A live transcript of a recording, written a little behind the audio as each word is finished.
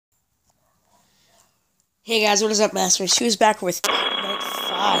Hey guys, what is up, Masters? Who's back with Night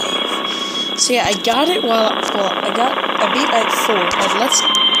 5? So yeah, I got it I beat Night 4,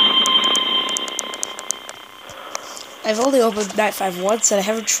 and I've only opened Night 5 once, and I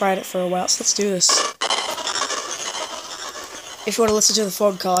haven't tried it for a while, so let's do this. If you want to listen to the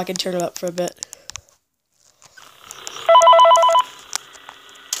phone call, I can turn it up for a bit.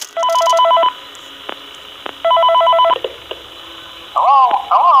 Hello.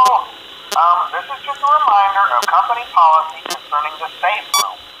 This is just a reminder of company policy concerning the safe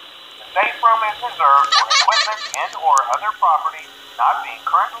room. The safe room is reserved for equipment and/or other property not being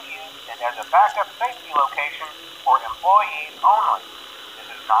currently used and as a backup safety location for employees only.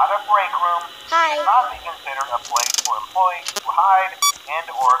 This is not a break room. Hi. It should not be considered a place for employees to hide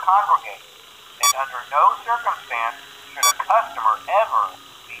and/or congregate. And under no circumstance should a customer ever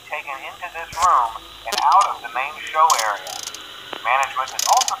be taken into this room and out of the main show area. Management has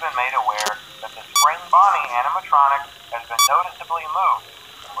also been made aware that the Spring Bonnie animatronic has been noticeably moved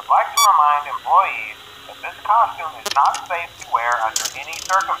and would like to remind employees that this costume is not safe to wear under any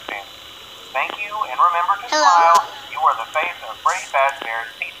circumstances. Thank you, and remember to smile. You are the face of Freddy Fazbear's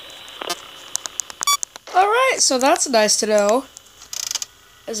Pizza. Alright, so that's nice to know.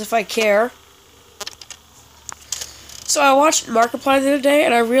 As if I care. So I watched Markiplier the other day,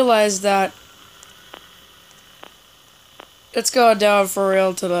 and I realized that it's going down for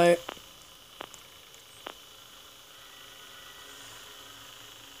real tonight.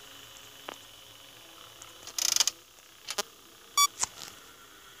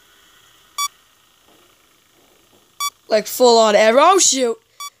 Like, full on oh shoot!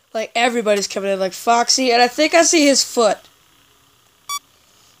 Like, everybody's coming in, like FOXY, and I think I see his foot.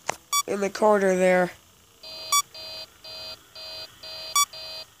 In the corner there.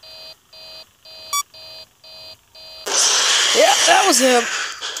 Yeah, that was him.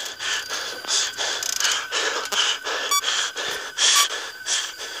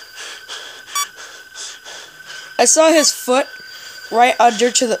 I saw his foot right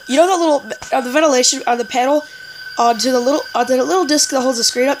under to the, you know, the little on the ventilation on the panel, onto the little disc that holds the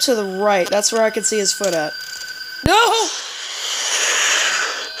screen up to the right. That's where I can see his foot at. No!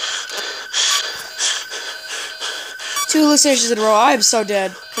 Two hallucinations in a row. I am so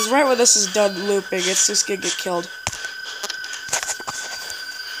dead. Because right when this is done looping, it's just gonna get killed.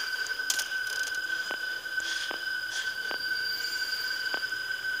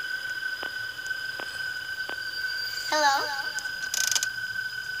 Hello?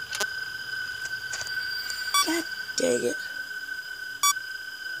 God dang it.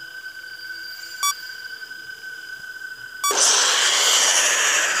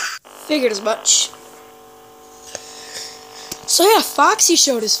 Figured as much. So yeah, Foxy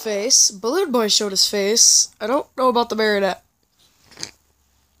showed his face. Balloon Boy showed his face. I don't know about the marionette.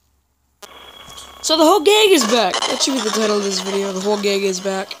 So the whole gang is back. That should be the title of this video. The whole gang is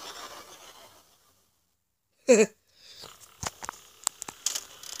back.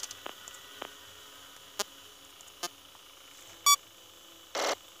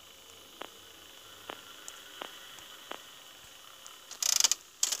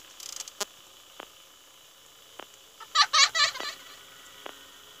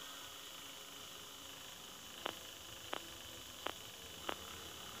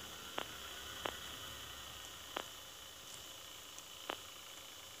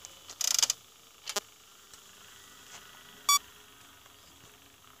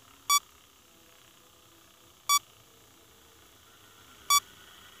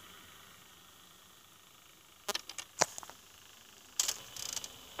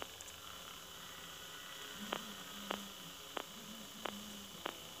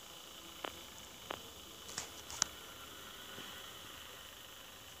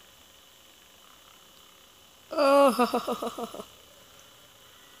 Oh.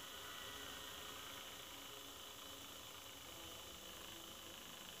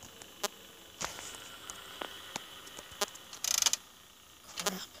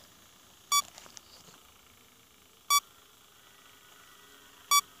 Crap.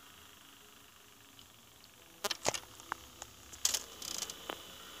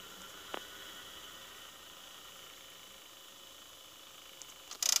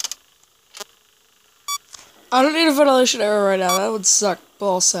 I don't need a ventilation error right now. That would suck.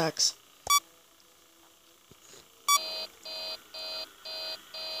 Ball sacks.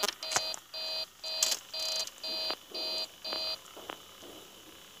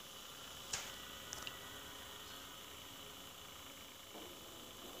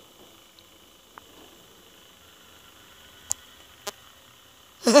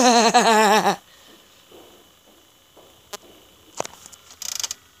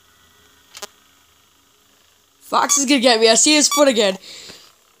 Fox is gonna get me. I see his foot again.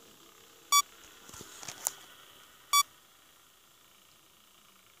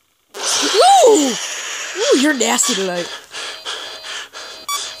 Ooh! Ooh, you're nasty tonight.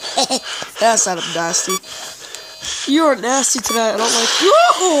 That's not nasty. You're nasty tonight. I don't like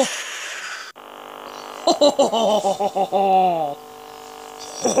you.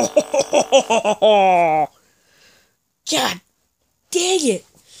 God dang it.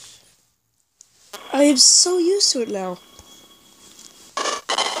 I am so used to it now.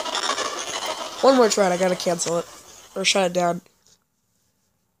 One more try, I gotta cancel it. Or shut it down.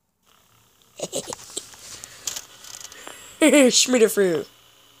 Schmiederfruit.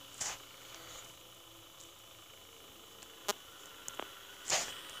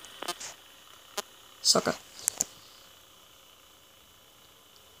 Sucker.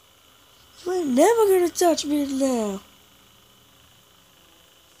 You're never gonna touch me now.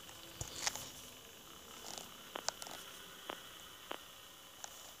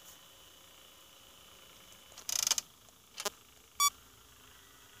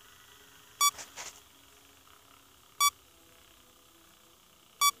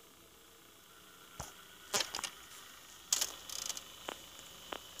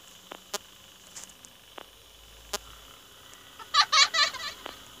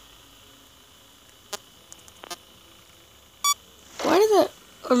 Why did that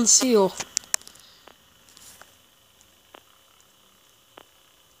unseal?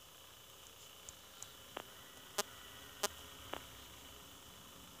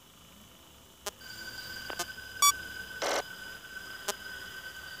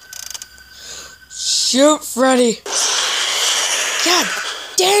 Shoot, Freddy! God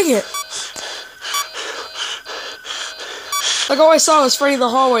dang it! Like, all I saw was Freddy in the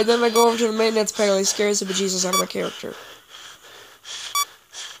hallway, then I go over to the maintenance panel, he scares the bejesus out of my character.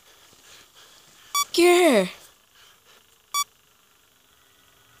 Yeah!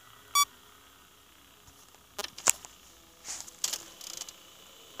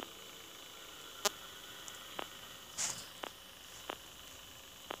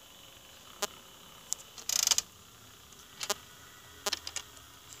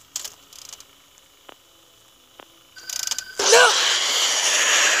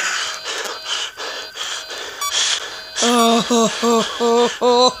 Oh, ho, ho, ho,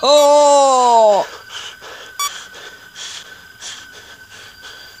 ho, ho.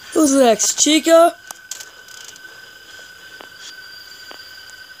 Who's next? Chica?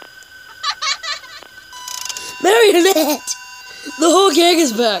 Marionette! The whole gang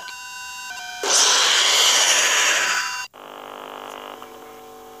is back.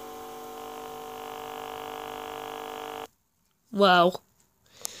 Wow.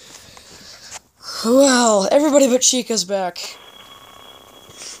 Well, everybody but Chica's back.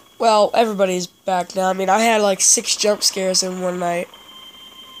 Well, everybody's back now. I mean, I had like 6 jump scares in one night.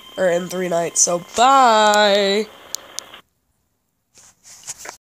 Or in 3 nights, so bye!